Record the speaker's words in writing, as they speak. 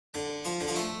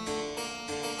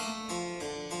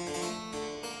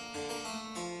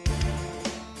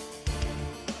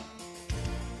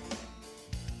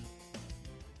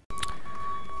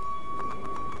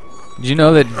Did you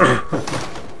know that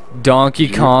Donkey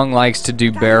Kong likes to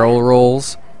do barrel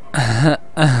rolls? Oh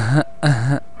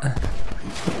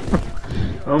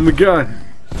my god.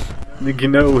 Nicky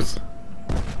knows.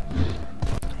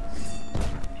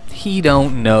 He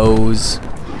don't knows.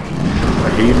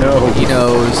 He knows. He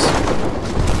knows.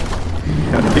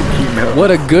 I think he knows.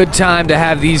 What a good time to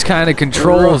have these kind of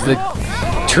controls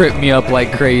that trip me up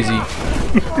like crazy.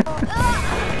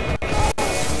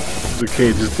 It's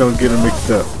okay, just don't get them mixed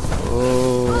up.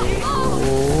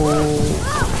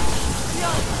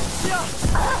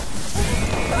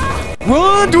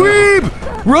 Run, dweeb!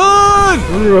 Run!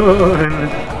 Run!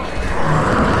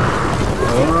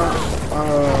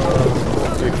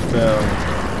 Big fell.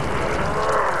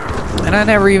 And I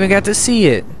never even got to see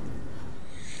it.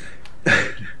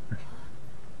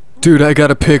 Dude, I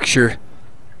got a picture.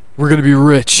 We're gonna be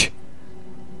rich.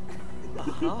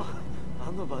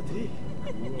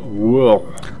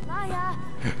 Whoa.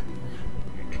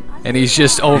 And he's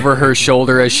just over her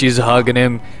shoulder as she's hugging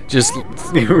him, just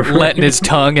letting his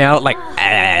tongue out like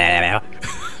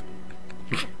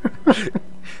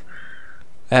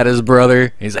at his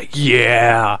brother. He's like,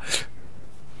 yeah.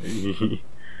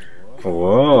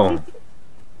 Whoa.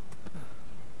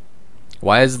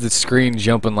 Why is the screen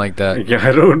jumping like that? Yeah,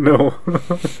 I don't know.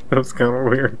 That was kind of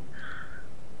weird.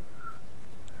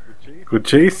 Good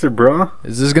chaser, bro.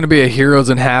 Is this gonna be a heroes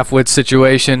and half-wits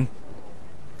situation?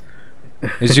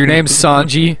 Is your name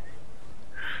Sanji?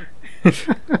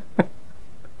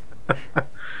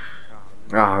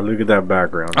 Ah, look at that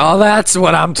background. Oh, that's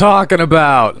what I'm talking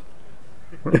about.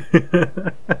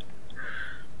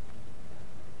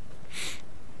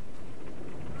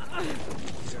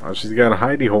 Oh, she's got a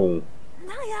hidey hole.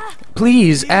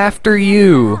 Please, after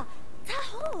you.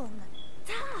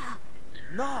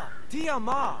 I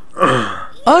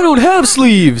don't have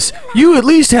sleeves. You at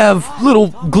least have little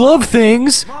glove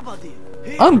things.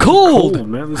 I'm cold. Cold,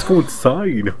 man. Let's go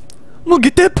inside. I'm gonna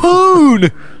get that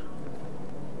poon.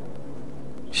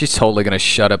 She's totally gonna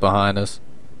shut it behind us.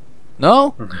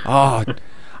 No? Oh,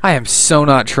 I am so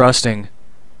not trusting.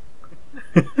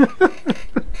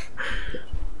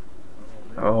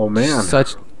 Oh man.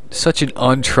 Such an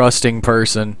untrusting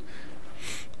person.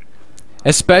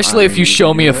 Especially if you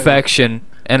show me affection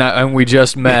and we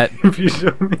just met. If you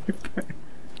show me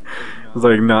it's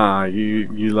like, nah,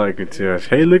 you like it too.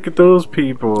 Hey, look at those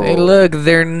people. Hey, look,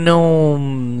 they're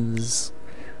gnomes.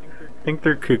 I think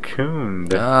they're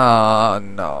cocooned. Oh,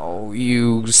 no,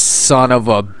 you son of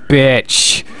a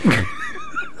bitch.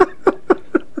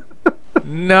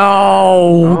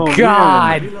 No, Oh,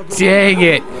 God man. dang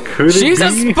it. Could it She's a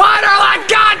be? Spider-Like,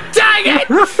 God dang it.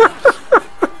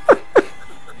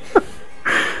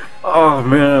 Oh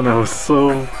man, I was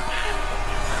so.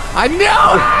 I know.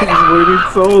 I was waiting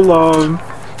so long.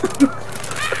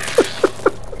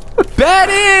 Bad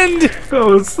end. I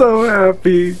was so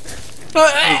happy.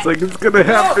 It's like it's gonna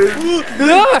happen. It's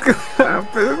gonna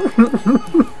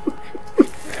happen.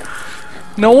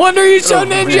 No wonder you're so Oh,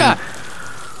 ninja.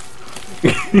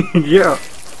 Yeah.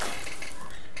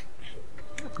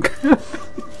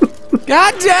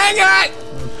 God dang it!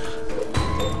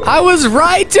 I was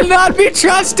right to not be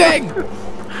trusting!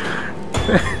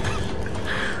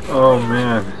 Oh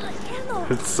man.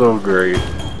 It's so great.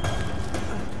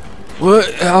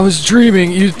 What? I was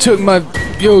dreaming. You took my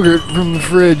yogurt from the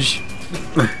fridge.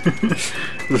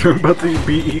 They're about to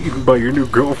be eaten by your new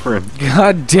girlfriend.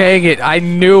 God dang it. I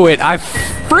knew it. I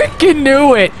freaking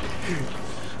knew it!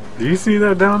 Do you see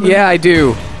that down there? Yeah, I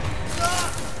do.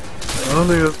 I don't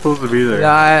think that's supposed to be there.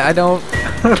 I don't...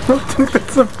 I don't think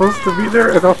that's supposed to be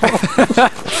there at all.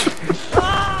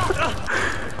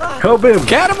 Help him!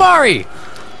 Katamari!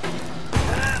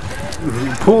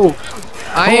 Pull!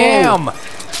 I am!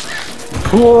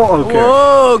 Pull! Okay.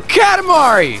 Whoa,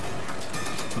 Katamari!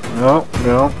 No,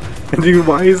 no. Dude,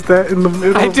 why is that in the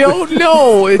middle? I don't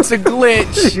know. It's a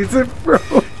glitch. Jesus, bro.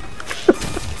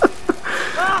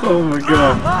 Oh my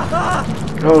god.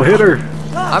 Oh, hit her.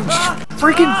 I'm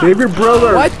freaking... Save your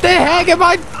brother. What the heck am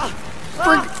I...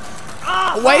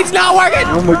 Wait, it's not working!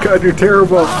 Oh my god, you're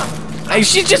terrible. Hey,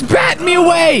 she's just batting me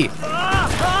away!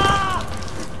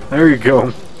 There you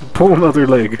go. Pull another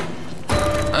leg.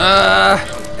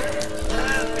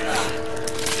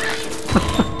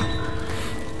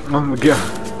 Oh my god.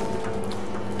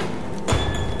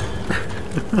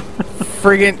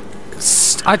 Friggin'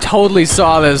 I totally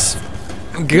saw this.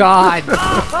 God.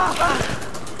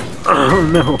 Oh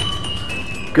no.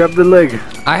 Grab the leg.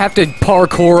 I have to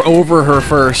parkour over her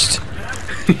first.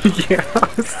 Yeah,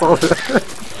 I saw that.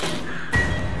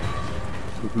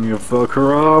 You fuck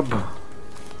her up.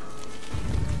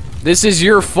 This is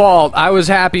your fault. I was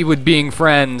happy with being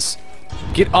friends.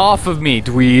 Get off of me,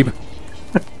 dweeb.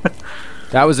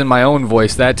 That was in my own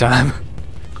voice that time.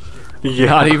 Yeah.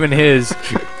 Not even his.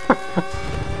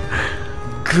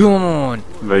 Come on.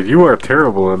 Like, you are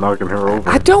terrible at knocking her over.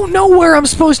 I don't know where I'm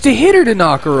supposed to hit her to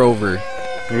knock her over.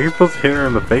 You're supposed to hit her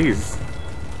in the face.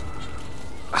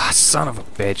 Ah, son of a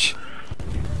bitch.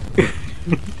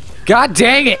 God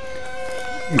dang it!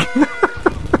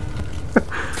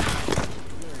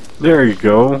 There you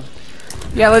go.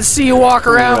 Yeah, let's see you walk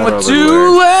around that with other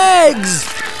 2 legs!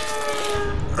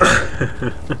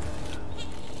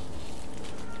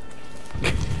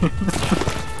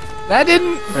 That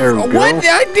didn't... There we go. What?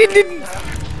 I didn't...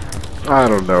 I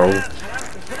don't know.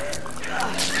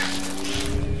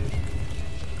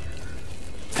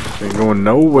 Ain't going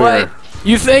nowhere. What?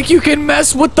 You think you can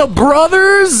mess with the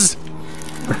brothers?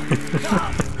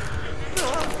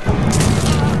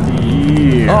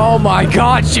 Yeah. Oh my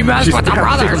god, she messed with the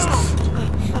brothers!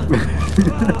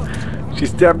 She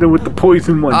stabbed him with the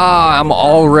poison one. Ah, I'm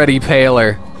already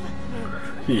paler.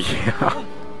 Yeah.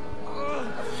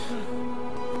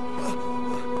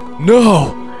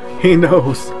 No! He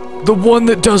knows. The one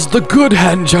that does the good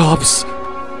hand jobs!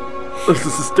 There's a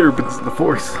disturbance in the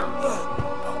force.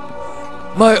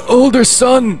 My older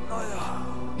son,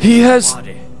 he has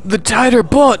the tighter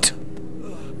butt.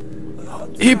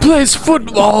 He plays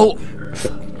football.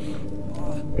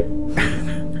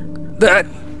 That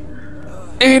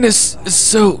anus is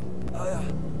so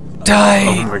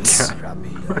tight. Oh my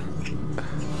god.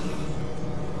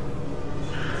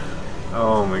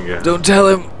 Oh my god. Don't tell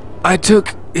him I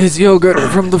took his yogurt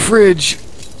from the fridge.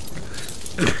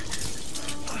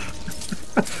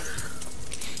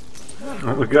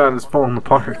 Oh my god, it's falling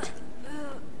apart.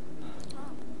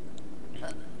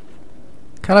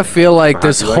 Kind of feel like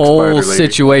this you like whole Spider Lady.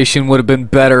 situation would have been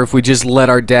better if we just let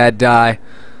our dad die.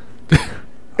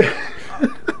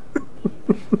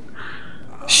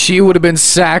 She would have been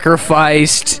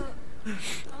sacrificed.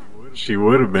 She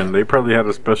would have been. They probably had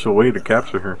a special way to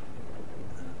capture her.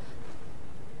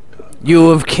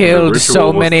 You have killed ritual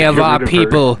so was many to of get our rid of her.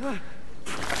 people.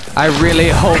 I really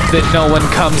hope that no one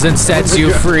comes and sets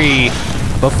you free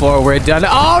before we're done.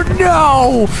 Oh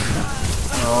no!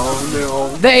 Oh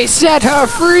no. They set her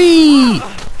free!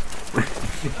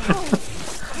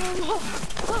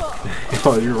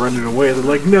 Oh, you're running away. They're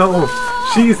like, no,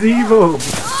 she's evil.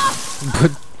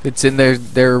 But it's in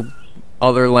their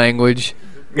other language.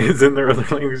 It's in their other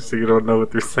language, so you don't know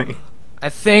what they're saying. I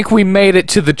think we made it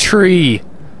to the tree.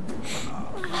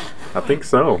 I think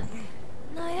so.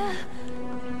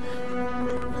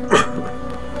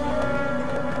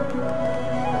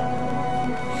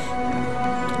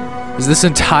 Is this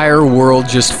entire world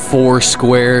just 4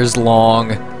 squares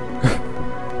long?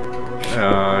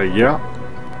 Yeah.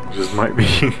 Just might be.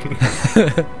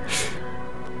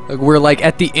 Like we're like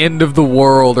at the end of the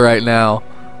world right now.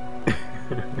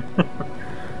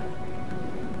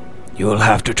 You'll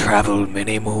have to travel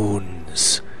many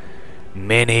moons.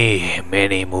 Many,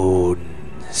 many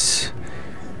moons.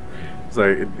 It's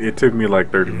like, it took me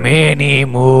like 30 minutes. Many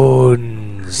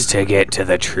moons to get to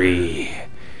the tree.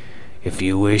 If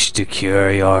you wish to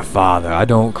cure your father, I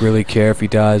don't really care if he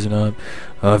dies or not.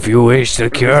 If you wish to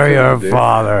cure your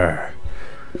father,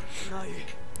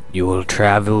 you will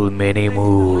travel many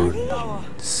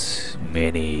moons.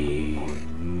 Many,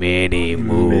 many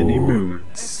moons. Many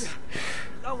moons.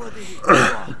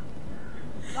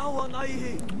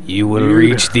 You will Dude.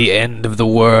 reach the end of the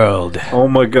world. Oh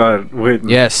my god, wait.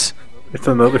 Yes. It's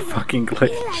another fucking glitch.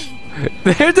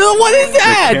 What is They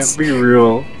that? can't be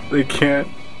real. They can't.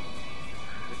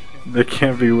 They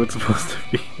can't be what's supposed to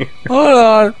be. Hold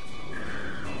on.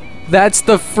 That's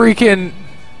the freaking...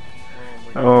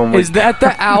 Oh my Is that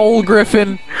the owl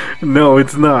griffin? No,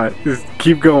 it's not. Just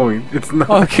keep going. It's not.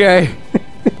 Okay.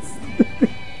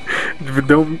 But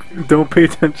don't pay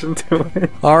attention to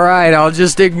it. Alright, I'll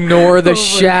just ignore the Oh my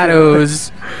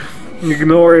shadows.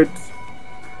 Ignore it.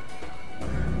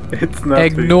 It's not.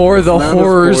 Ignore the it's not a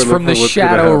horrors spoiler from the for what's gonna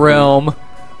shadow happen. realm.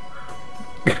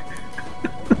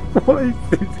 Why is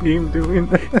this game doing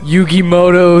that?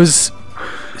 Yugimoto's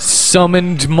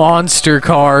summoned monster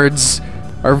cards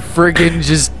are friggin'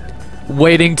 just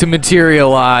waiting to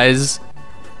materialize.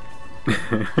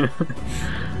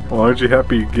 Well, aren't you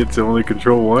happy you get to only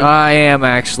control one? I am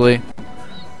actually.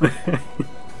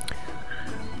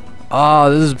 Oh,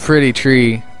 this is a pretty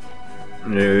tree.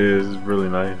 Yeah, it is really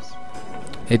nice.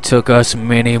 It took us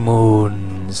many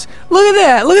moons. Look at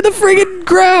that! Look at the friggin'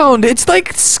 ground! It's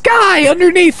like sky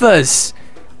underneath us!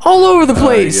 All over the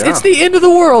place! Yeah. It's the end of the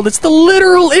world! It's the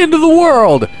literal end of the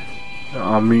world!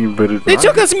 I mean, but it's It not.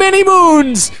 took us many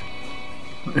moons!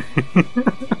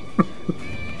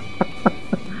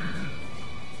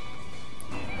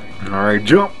 Alright,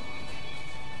 jump!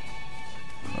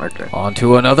 Okay.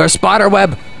 Onto another spider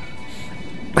web.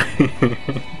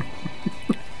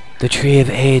 The Tree of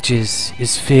Ages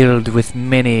is filled with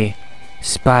many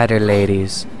spider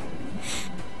ladies.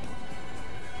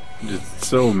 Just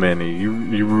so many.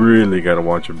 You really gotta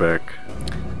watch your back.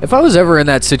 If I was ever in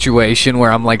that situation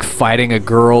where I'm like fighting a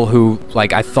girl who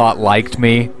like I thought liked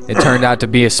me, it turned out to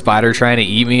be a spider trying to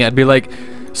eat me, I'd be like,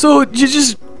 so you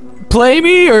just play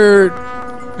me or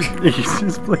You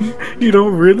just play. You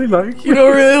don't really like. you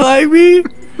don't really like me?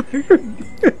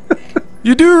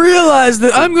 You do realize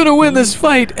that I'm gonna win this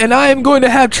fight and I am going to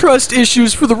have trust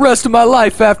issues for the rest of my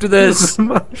life after this. You're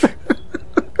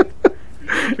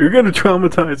gonna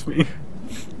traumatize me.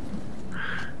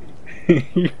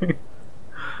 I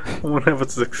won't have a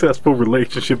successful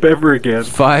relationship ever again.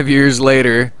 5 years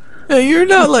later. Hey, you're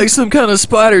not like some kind of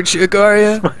spider chick, are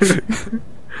you?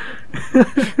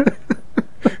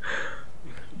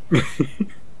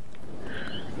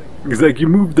 He's like, you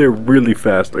moved there really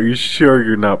fast. Are you sure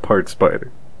you're not part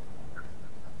spider?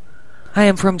 I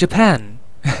am from Japan.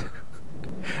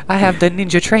 I have the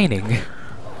ninja training.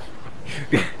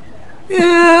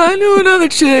 Yeah, I knew another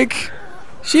chick.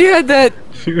 She had that.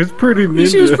 She was pretty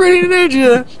ninja. She was pretty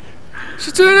ninja.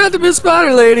 She turned out to be a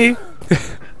spider lady.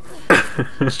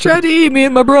 She tried to eat me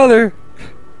and my brother.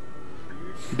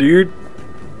 Dude,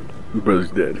 your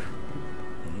brother's dead.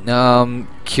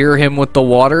 Cure him with the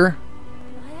water?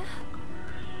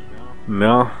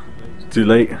 No, it's too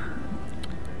late.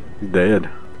 He's dead.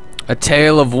 A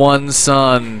tale of one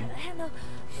son.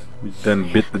 He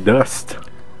done bit the dust.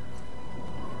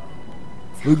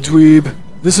 Look, dweeb,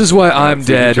 this is why I'm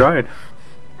See, he dead. tried.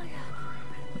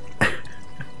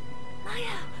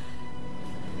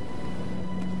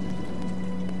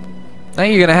 Now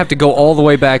you're gonna have to go all the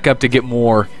way back up to get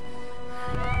more.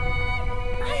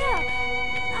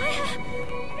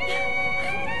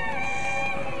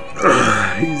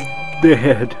 He's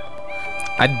dead.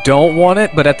 I don't want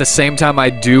it, but at the same time I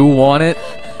do want it.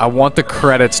 I want the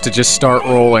credits to just start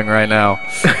rolling right now.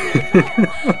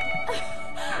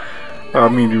 I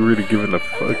mean, you're really giving a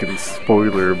fucking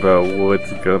spoiler about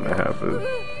what's gonna happen.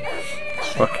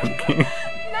 Fucking game.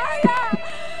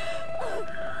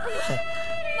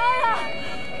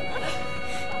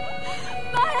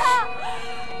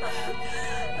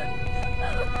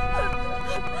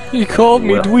 He called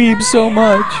me Well. dweeb so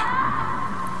much,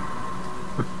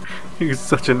 He's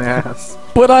such an ass.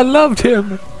 but I loved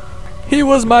him. He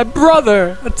was my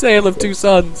brother, a tale of two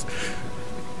sons.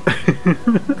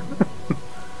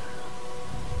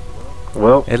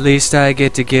 Well, At least I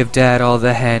get to give Dad all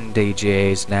the hand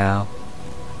DJs now.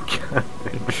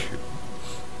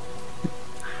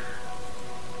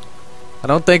 I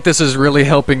don't think this is really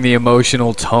helping the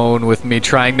emotional tone with me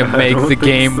trying to make don't the think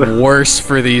game so. worse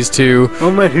for these two. oh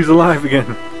man, he's alive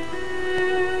again.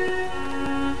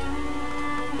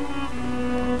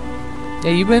 Yeah,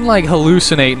 you've been like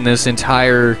hallucinating this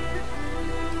entire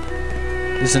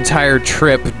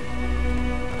trip.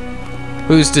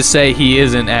 Who's to say he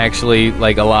isn't actually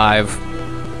like alive?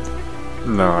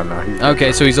 No, he's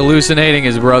Okay, so he's hallucinating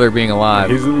his brother being alive.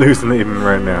 he's hallucinating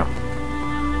right now.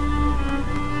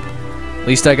 At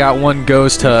least I got one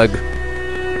ghost hug.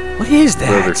 What is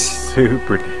Brother's that?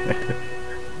 super dead.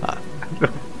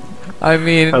 I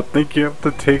mean, I think you have to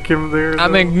take him there.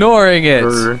 I'm though, ignoring it.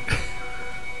 or-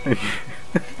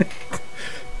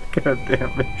 God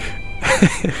damn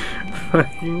it.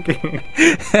 Fucking game.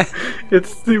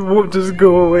 It won't just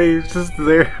go away, it's just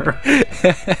there.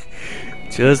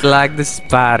 Just like the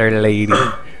spider lady.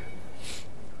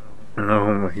 Oh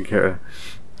my god.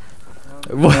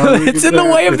 Well, it's in the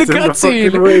way of the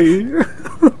cutscene.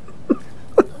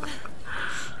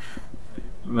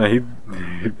 Nah, he's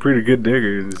pretty good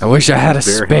digger. I wish I had a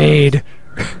spade.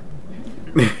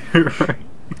 Right.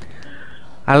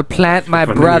 I'll plant my If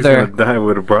I knew he was brother, gonna die, I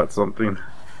would have brought something.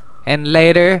 and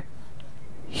later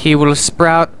he will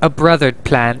sprout a brothered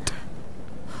plant,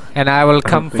 and I will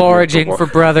come think you have to foraging for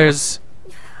walk. brothers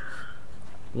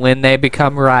when they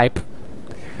become ripe.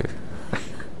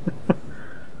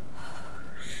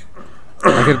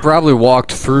 I could probably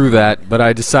walk through that, but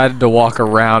I decided to walk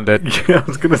around it. Yeah, I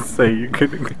was gonna say you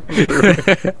couldn't.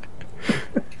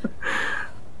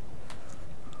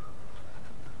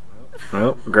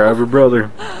 Well, grab your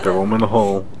brother, throw him in the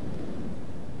hole.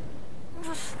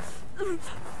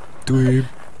 Dweeb.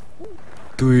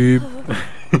 Dweeb.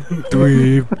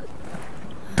 Dweeb.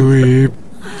 Dweeb.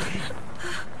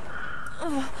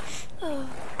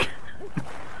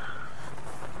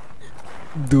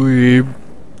 Dweeb.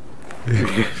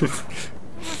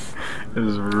 It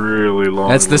is really long.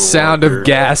 That's the little sound walker. of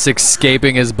gas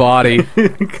escaping his body.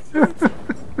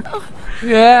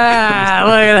 Yeah,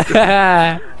 look at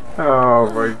that.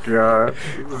 Oh my god.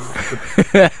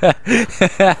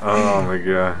 Oh my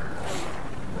god.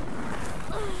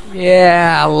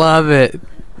 Yeah, I love it.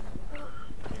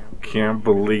 Can't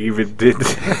believe it did.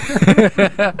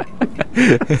 I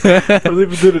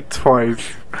believe it did it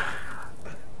twice.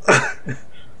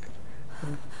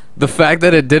 The fact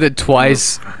that it did it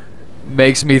twice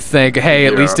makes me think, hey,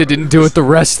 at least it didn't do it the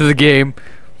rest of the game.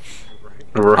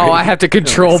 Right. Oh, I have to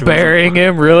control burying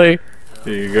him, really?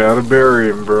 You gotta bury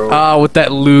him, bro. Oh, with that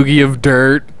loogie of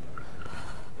dirt.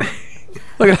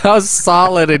 Look at how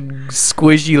solid and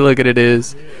squishy looking it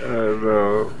is. I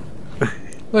know.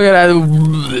 Look at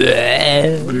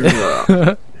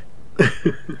that.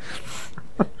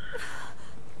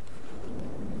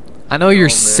 I know you're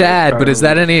sad, but is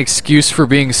that any excuse for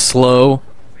being slow?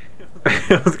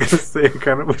 I was gonna say, I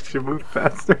kinda wish you moved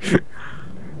faster.